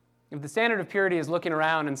 If the standard of purity is looking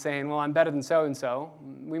around and saying, well, I'm better than so-and-so,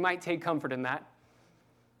 we might take comfort in that.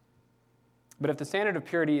 But if the standard of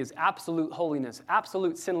purity is absolute holiness,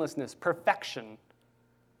 absolute sinlessness, perfection,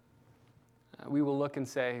 we will look and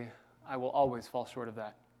say, I will always fall short of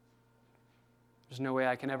that. There's no way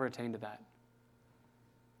I can ever attain to that.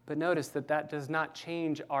 But notice that that does not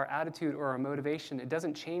change our attitude or our motivation. It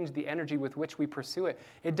doesn't change the energy with which we pursue it.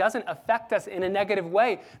 It doesn't affect us in a negative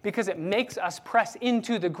way because it makes us press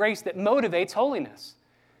into the grace that motivates holiness.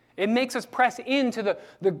 It makes us press into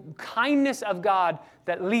the kindness of God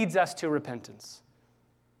that leads us to repentance.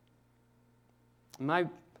 My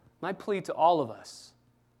plea to all of us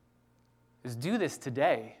is do this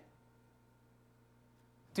today.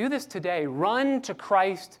 Do this today. Run to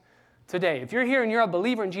Christ today. If you're here and you're a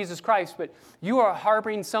believer in Jesus Christ, but you are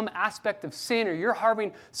harboring some aspect of sin, or you're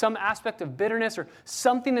harboring some aspect of bitterness, or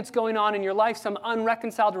something that's going on in your life, some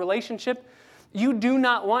unreconciled relationship, you do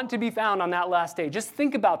not want to be found on that last day. Just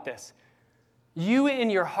think about this. You, in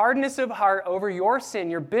your hardness of heart over your sin,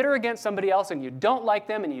 you're bitter against somebody else, and you don't like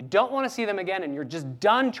them, and you don't want to see them again, and you're just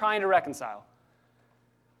done trying to reconcile.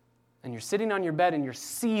 And you're sitting on your bed, and you're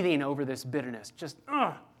seething over this bitterness. Just,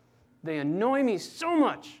 they annoy me so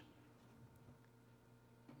much.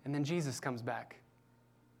 And then Jesus comes back.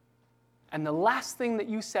 And the last thing that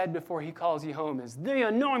you said before he calls you home is, they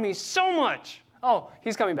annoy me so much. Oh,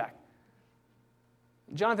 he's coming back.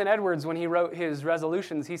 Jonathan Edwards, when he wrote his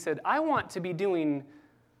resolutions, he said, I want to be doing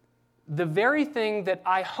the very thing that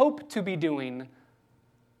I hope to be doing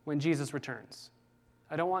when Jesus returns.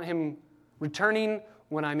 I don't want him returning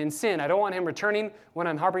when I'm in sin. I don't want him returning when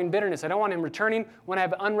I'm harboring bitterness. I don't want him returning when I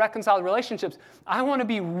have unreconciled relationships. I want to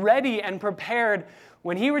be ready and prepared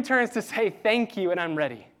when he returns to say thank you, and I'm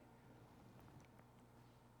ready.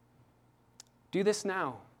 Do this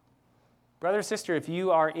now. Brother or sister, if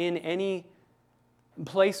you are in any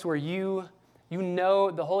place where you know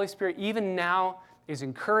the Holy Spirit even now is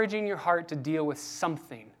encouraging your heart to deal with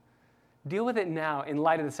something, deal with it now in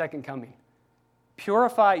light of the second coming.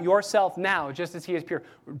 Purify yourself now just as he is pure.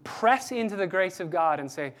 Press into the grace of God and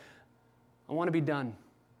say, I want to be done.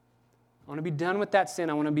 I want to be done with that sin.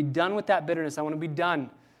 I want to be done with that bitterness. I want to be done,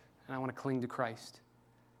 and I want to cling to Christ.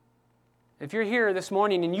 If you're here this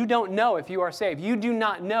morning and you don't know if you are saved, you do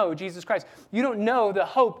not know Jesus Christ, you don't know the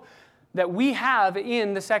hope that we have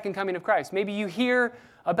in the second coming of Christ. Maybe you hear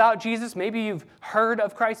about Jesus. Maybe you've heard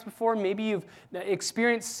of Christ before. Maybe you've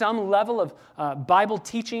experienced some level of Bible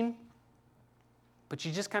teaching. But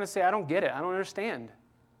you just kind of say, I don't get it. I don't understand.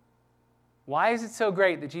 Why is it so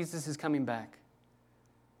great that Jesus is coming back?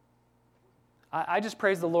 I just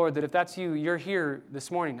praise the Lord that if that's you, you're here this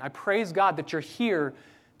morning. I praise God that you're here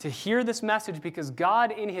to hear this message because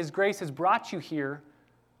God in his grace has brought you here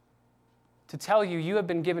to tell you you have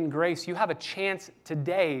been given grace. You have a chance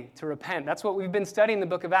today to repent. That's what we've been studying in the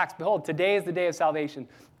book of Acts. Behold, today is the day of salvation.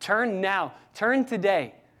 Turn now. Turn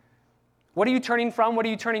today. What are you turning from? What are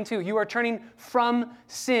you turning to? You are turning from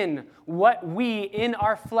sin. What we in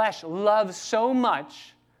our flesh love so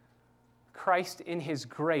much, Christ in his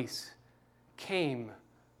grace came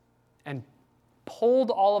and pulled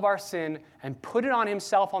all of our sin and put it on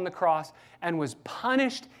himself on the cross and was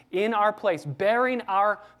punished in our place, bearing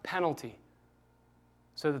our penalty.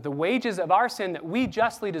 So that the wages of our sin that we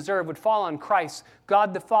justly deserve would fall on Christ.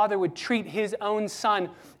 God the Father would treat his own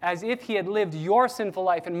Son as if he had lived your sinful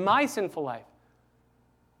life and my sinful life.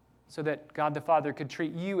 So that God the Father could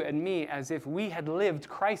treat you and me as if we had lived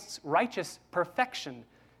Christ's righteous perfection.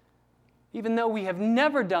 Even though we have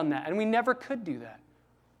never done that and we never could do that.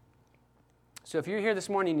 So if you're here this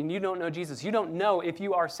morning and you don't know Jesus, you don't know if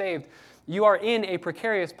you are saved, you are in a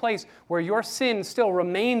precarious place where your sin still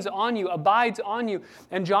remains on you, abides on you.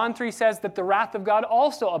 And John 3 says that the wrath of God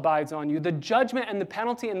also abides on you. The judgment and the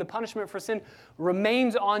penalty and the punishment for sin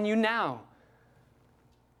remains on you now.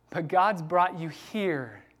 But God's brought you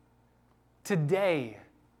here today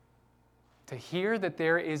to hear that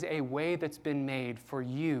there is a way that's been made for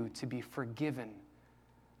you to be forgiven,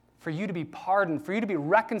 for you to be pardoned, for you to be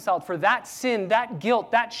reconciled, for that sin, that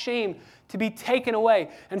guilt, that shame to be taken away.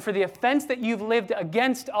 And for the offense that you've lived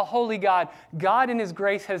against a holy God, God in his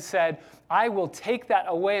grace has said, I will take that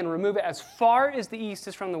away and remove it as far as the east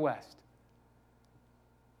is from the west.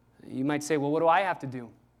 You might say, well, what do I have to do?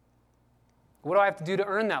 What do I have to do to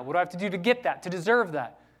earn that? What do I have to do to get that, to deserve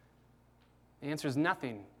that? The answer is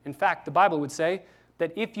nothing. In fact, the Bible would say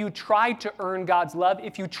that if you try to earn God's love,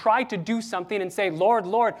 if you try to do something and say, Lord,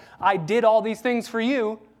 Lord, I did all these things for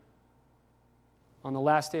you, on the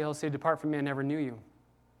last day he'll say, depart from me, I never knew you.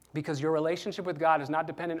 Because your relationship with God is not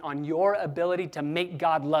dependent on your ability to make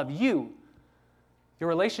God love you. Your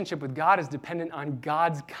relationship with God is dependent on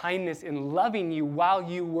God's kindness in loving you while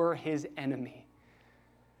you were his enemy.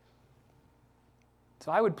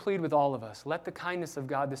 So I would plead with all of us, let the kindness of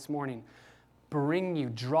God this morning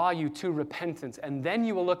draw you to repentance. And then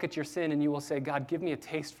you will look at your sin and you will say, God, give me a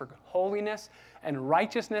taste for holiness and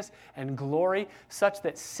righteousness and glory, such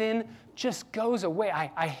that sin just goes away.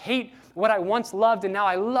 I hate what I once loved, and now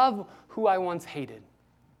I love who I once hated.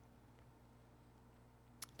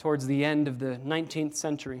 Towards the end of the 19th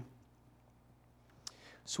century,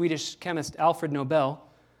 Swedish chemist Alfred Nobel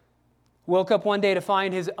woke up one day to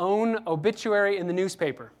find his own obituary in the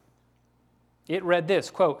newspaper. It read this,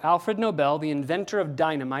 quote, Alfred Nobel, the inventor of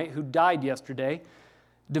dynamite, who died yesterday,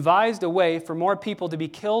 devised a way for more people to be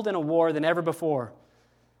killed in a war than ever before.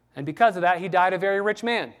 And because of that, he died a very rich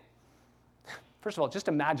man. First of all, just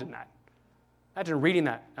imagine that. Imagine reading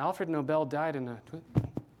that. Alfred Nobel died in a...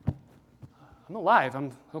 I'm alive.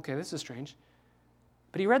 Okay, this is strange.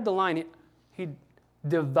 But he read the line. He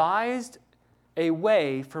devised a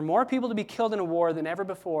way for more people to be killed in a war than ever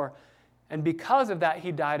before. And because of that,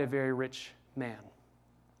 he died a very rich man.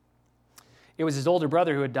 It was his older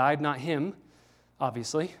brother who had died, not him,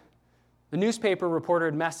 obviously. The newspaper reporter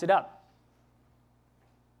had messed it up.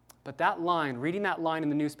 But that line, reading that line in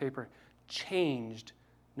the newspaper, changed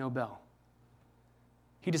Nobel.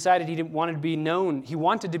 He decided he wanted to be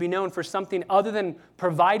known for something other than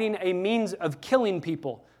providing a means of killing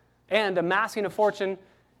people and amassing a fortune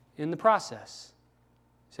in the process.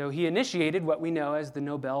 So he initiated what we know as the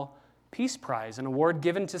Nobel Peace Prize, an award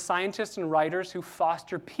given to scientists and writers who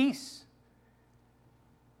foster peace.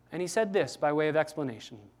 And he said this by way of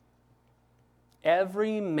explanation.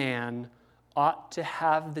 Every man ought to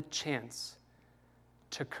have the chance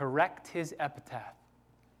to correct his epitaph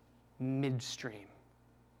midstream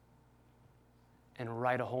and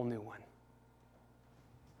write a whole new one.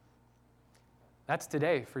 That's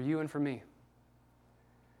today for you and for me.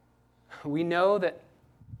 We know that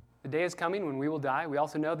the day is coming when we will die. We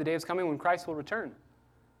also know the day is coming when Christ will return.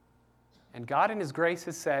 And God in His grace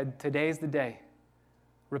has said, today is the day.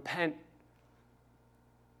 Repent.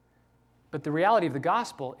 But the reality of the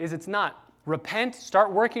gospel is it's not. Repent,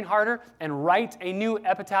 start working harder, and write a new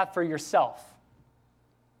epitaph for yourself.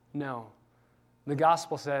 No. The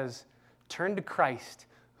gospel says, turn to Christ,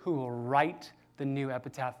 who will write the new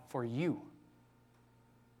epitaph for you.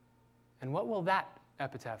 And what will that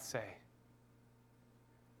epitaph say?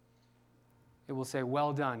 It will say,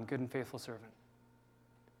 well done, good and faithful servant.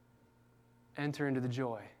 Enter into the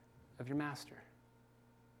joy of your master.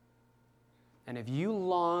 And if you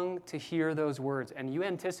long to hear those words, and you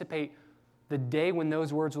anticipate the day when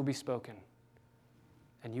those words will be spoken,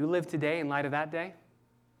 and you live today in light of that day,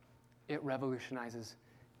 it revolutionizes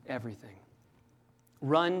everything.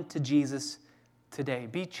 Run to Jesus today.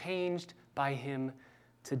 Be changed by Him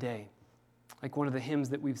today. Like one of the hymns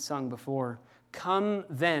that we've sung before. Come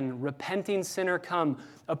then, repenting sinner, come.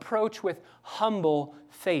 Approach with humble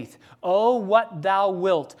faith. Oh, what thou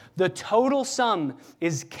wilt. The total sum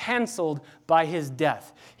is canceled by His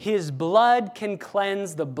death. His blood can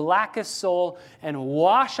cleanse the blackest soul and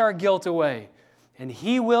wash our guilt away. And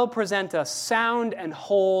He will present us sound and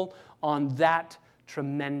whole on that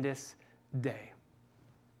tremendous day.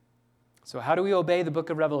 So how do we obey the book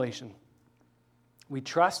of Revelation? We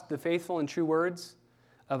trust the faithful and true words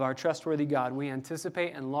of our trustworthy God. We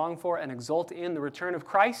anticipate and long for and exult in the return of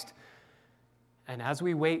Christ. And as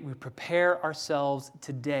we wait, we prepare ourselves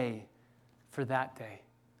today for that day,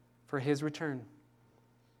 for His return.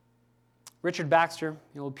 Richard Baxter,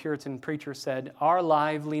 the old Puritan preacher, said, our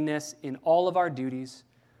liveliness in all of our duties,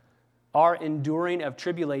 our enduring of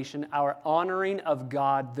tribulation, our honoring of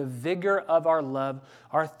God, the vigor of our love,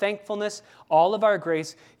 our thankfulness, all of our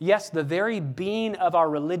grace, yes, the very being of our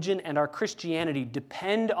religion and our Christianity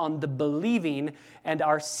depend on the believing and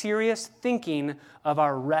our serious thinking of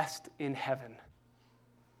our rest in heaven.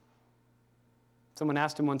 Someone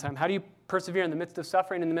asked him one time, how do you persevere in the midst of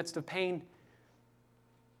suffering, in the midst of pain?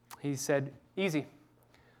 He said, easy.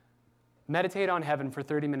 Meditate on heaven for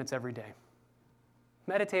 30 minutes every day.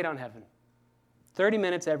 Meditate on heaven. 30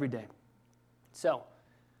 minutes every day. So,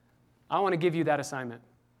 I want to give you that assignment.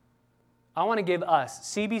 I want to give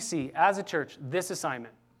us, CBC, as a church, this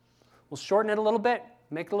assignment. We'll shorten it a little bit,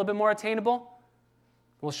 make it a little bit more attainable.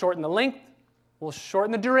 We'll shorten the length. We'll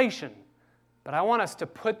shorten the duration. But I want us to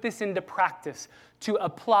put this into practice, to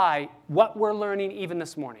apply what we're learning even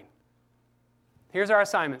this morning. Here's our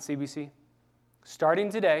assignment, CBC.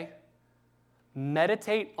 Starting today,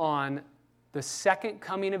 meditate on the second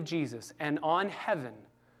coming of Jesus and on heaven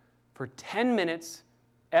for 10 minutes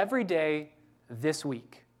every day this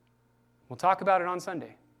week. We'll talk about it on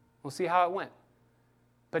Sunday. We'll see how it went.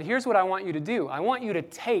 But here's what I want you to do. I want you to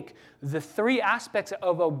take the three aspects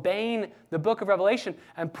of obeying the book of Revelation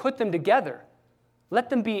and put them together. Let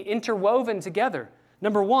them be interwoven together.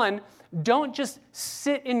 Number one, don't just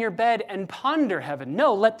sit in your bed and ponder heaven.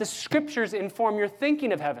 No, let the Scriptures inform your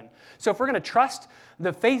thinking of heaven. So if we're going to trust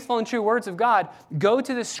the faithful and true words of God, go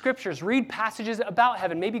to the Scriptures, read passages about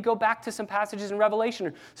heaven. Maybe go back to some passages in Revelation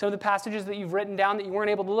or some of the passages that you've written down that you weren't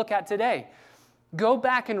able to look at today. Go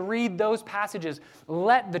back and read those passages.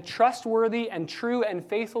 Let the trustworthy and true and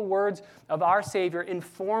faithful words of our Savior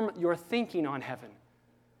inform your thinking on heaven.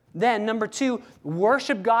 Then, number two,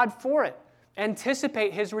 worship God for it.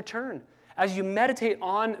 Anticipate His return. As you meditate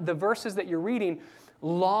on the verses that you're reading,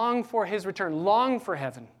 long for His return. Long for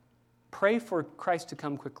heaven. Pray for Christ to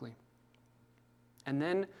come quickly. And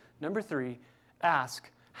then, number three,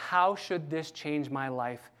 ask, how should this change my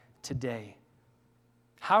life today?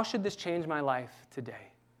 How should this change my life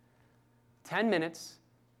today? 10 minutes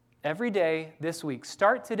every day this week.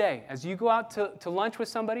 Start today. As you go out to lunch with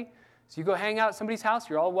somebody, as you go hang out at somebody's house,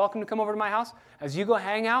 you're all welcome to come over to my house. As you go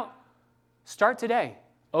hang out, start today.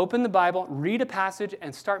 Open the Bible, read a passage,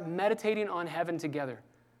 and start meditating on heaven together.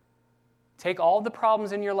 Take all the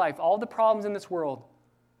problems in your life, all the problems in this world,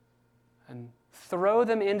 and throw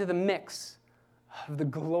them into the mix of the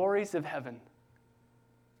glories of heaven.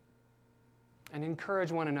 And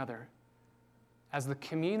encourage one another. As the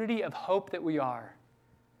community of hope that we are,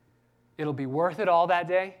 it'll be worth it all that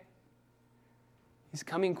day. He's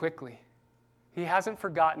coming quickly. He hasn't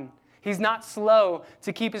forgotten. He's not slow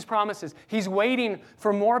to keep His promises. He's waiting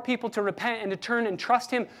for more people to repent and to turn and trust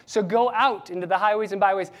Him. So go out into the highways and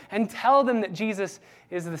byways and tell them that Jesus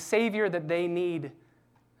is the Savior that they need,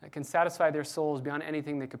 that can satisfy their souls beyond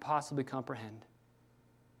anything they could possibly comprehend.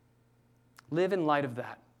 Live in light of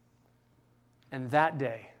that. And that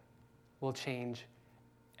day will change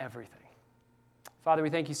everything. Father, we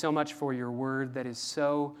thank You so much for Your word that is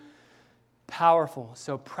so powerful,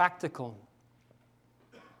 so practical.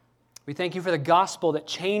 We thank You for the gospel that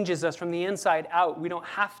changes us from the inside out. We don't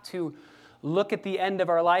have to look at the end of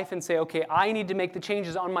our life and say, okay, I need to make the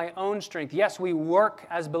changes on my own strength. Yes, we work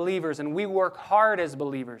as believers and we work hard as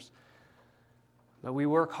believers. But we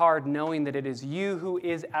work hard knowing that it is You who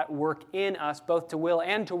is at work in us, both to will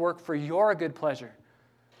and to work for Your good pleasure.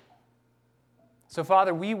 So,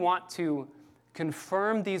 Father, we want to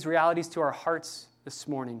confirm these realities to our hearts this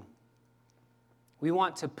morning. We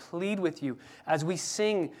want to plead with You as we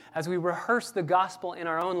sing, as we rehearse the gospel in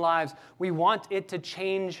our own lives. We want it to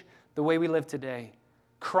change the way we live today.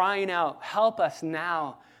 Crying out, help us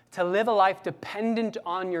now to live a life dependent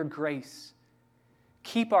on Your grace.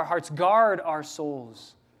 Keep our hearts, guard our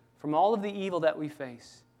souls from all of the evil that we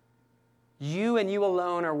face. You and You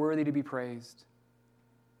alone are worthy to be praised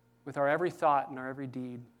with our every thought and our every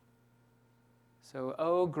deed. So,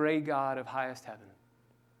 O great God of highest heaven,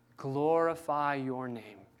 glorify Your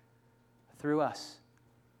name through us.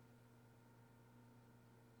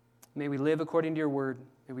 May we live according to Your word.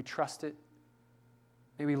 May we trust it.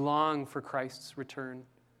 May we long for Christ's return.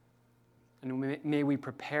 And may we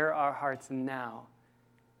prepare our hearts now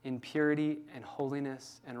in purity and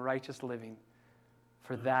holiness and righteous living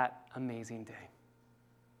for that amazing day.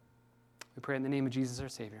 We pray in the name of Jesus, our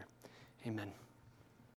Savior. Amen.